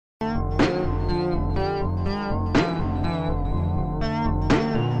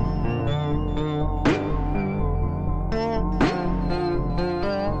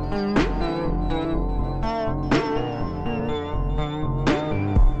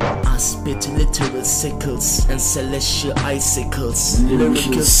spit literal sickles and celestial icicles.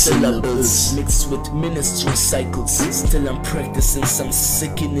 Lyrical syllables mixed with ministry cycles. Still I'm practicing some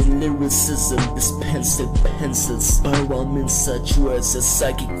sickening lyricism. This pencil pencils burrow in such words as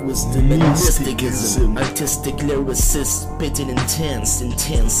psychic wisdom and mysticism. Artistic lyricists spitting intense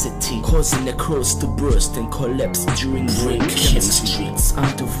intensity, causing the crows to burst and collapse during brain chemistry.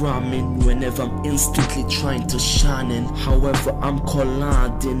 Out of ramen whenever I'm instantly trying to shine in. However, I'm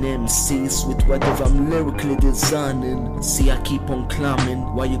colliding MCs with whatever I'm lyrically designing. See, I keep on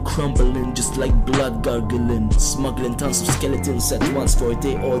climbing while you crumbling, just like blood gargling. Smuggling tons of skeletons at once for a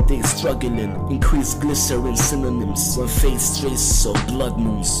day, all day struggling. Increase glycerin synonyms when face traces of blood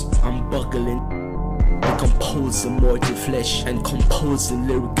moons. I'm buckling, decomposing mortal flesh and composing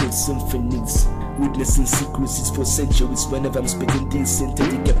lyrical symphonies. Witnessing secrecies for centuries whenever I'm spitting these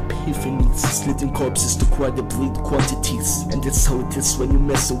synthetic epiphanies. Slitting corpses to quadruple quantities, and that's how it is when you're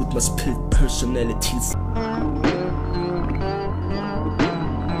messing with my split personalities.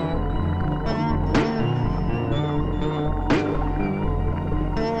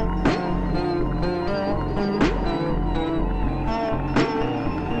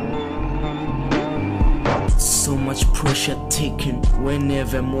 So much pressure taken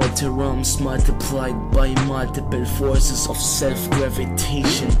whenever mortal realms multiplied by multiple forces of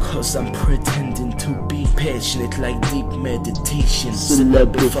self-gravitation. Cause I'm pretending to be passionate like deep meditation.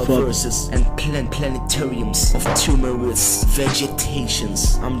 Syllable verses and planetariums of tumorous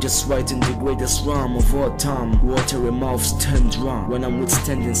vegetations. I'm just writing the greatest rhyme of all time. Watery mouths turn dry when I'm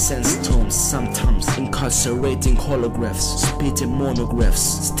withstanding sandstorms. Sometimes incarcerating holographs, spitting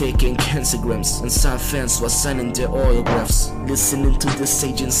monographs, staking cancergrams, and sad fans was signing their autographs. Listening to this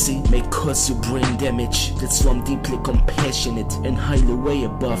agency may cause you brain damage. That's why I'm deeply compassionate and highly way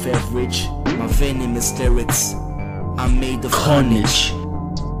above average. My venomous lyrics are made of carnage,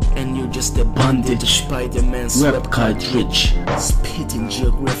 and you're just a bandage, Spider-Man's web cartridge. Spitting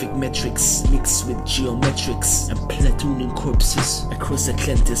geographic metrics mixed with geometrics and platooning corpses across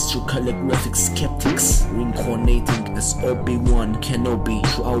Atlantis through calligraphic skeptics, reincarnating as Obi-Wan Kenobi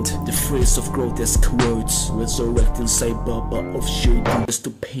throughout the phrase of grotesque words, resurrecting Saibaba of sheer genius to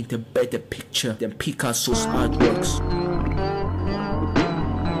paint a better picture than Picasso's artworks.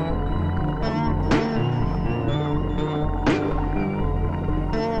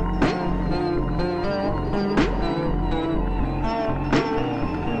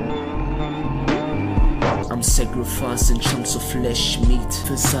 I'm sacrificing chunks of flesh meat,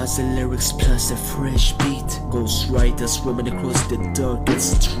 emphasizing lyrics plus a fresh beat. Ghost riders roaming across the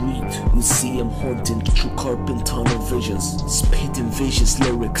darkest street. You see I'm haunting through carpet tunnel visions, spitting vicious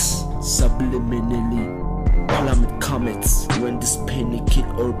lyrics subliminally. Plummet comets when this panicky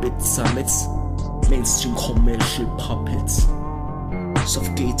orbit summits. Mainstream commercial puppets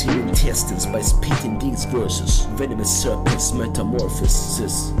suffocating intestines by spitting these verses. Venomous serpents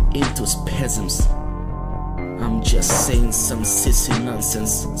metamorphoses into spasms. I'm just saying some sissy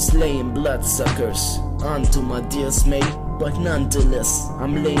nonsense, slaying bloodsuckers unto my dismay. But nonetheless,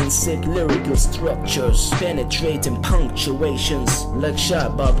 I'm laying sick lyrical structures, penetrating punctuations like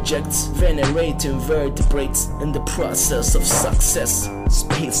sharp objects, venerating vertebrates in the process of success.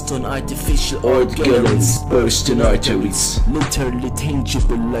 Spaced on artificial art galleries, bursting arteries, literally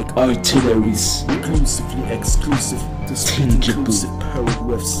tangible like artilleries. Inclusively exclusive to inclusive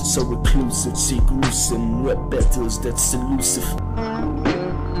paragraphs, so reclusive. See gruesome rap battles that's elusive.